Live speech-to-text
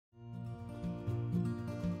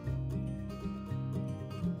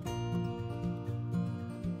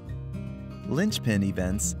Linchpin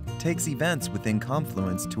Events takes events within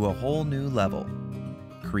Confluence to a whole new level.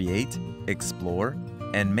 Create, explore,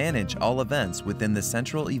 and manage all events within the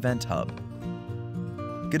central event hub.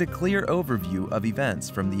 Get a clear overview of events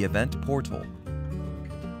from the event portal.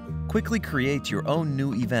 Quickly create your own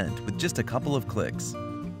new event with just a couple of clicks.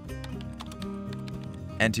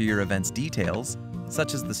 Enter your event's details,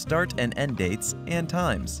 such as the start and end dates and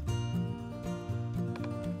times.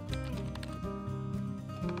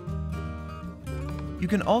 You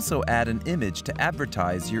can also add an image to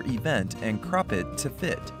advertise your event and crop it to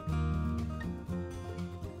fit.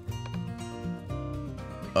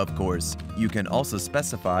 Of course, you can also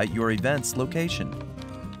specify your event's location.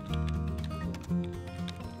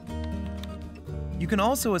 You can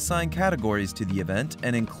also assign categories to the event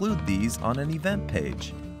and include these on an event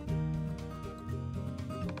page.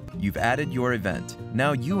 You've added your event.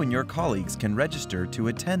 Now you and your colleagues can register to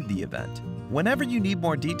attend the event. Whenever you need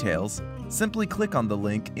more details, simply click on the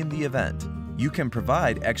link in the event. You can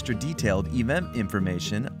provide extra detailed event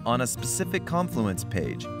information on a specific Confluence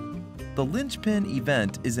page. The Linchpin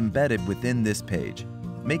event is embedded within this page,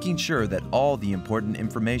 making sure that all the important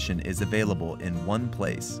information is available in one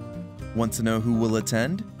place. Want to know who will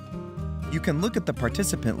attend? You can look at the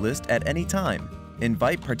participant list at any time,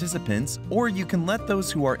 invite participants, or you can let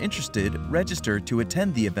those who are interested register to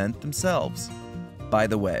attend the event themselves. By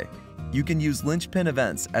the way, you can use Linchpin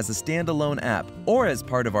Events as a standalone app or as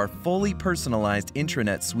part of our fully personalized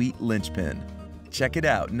intranet suite Linchpin. Check it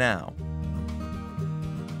out now.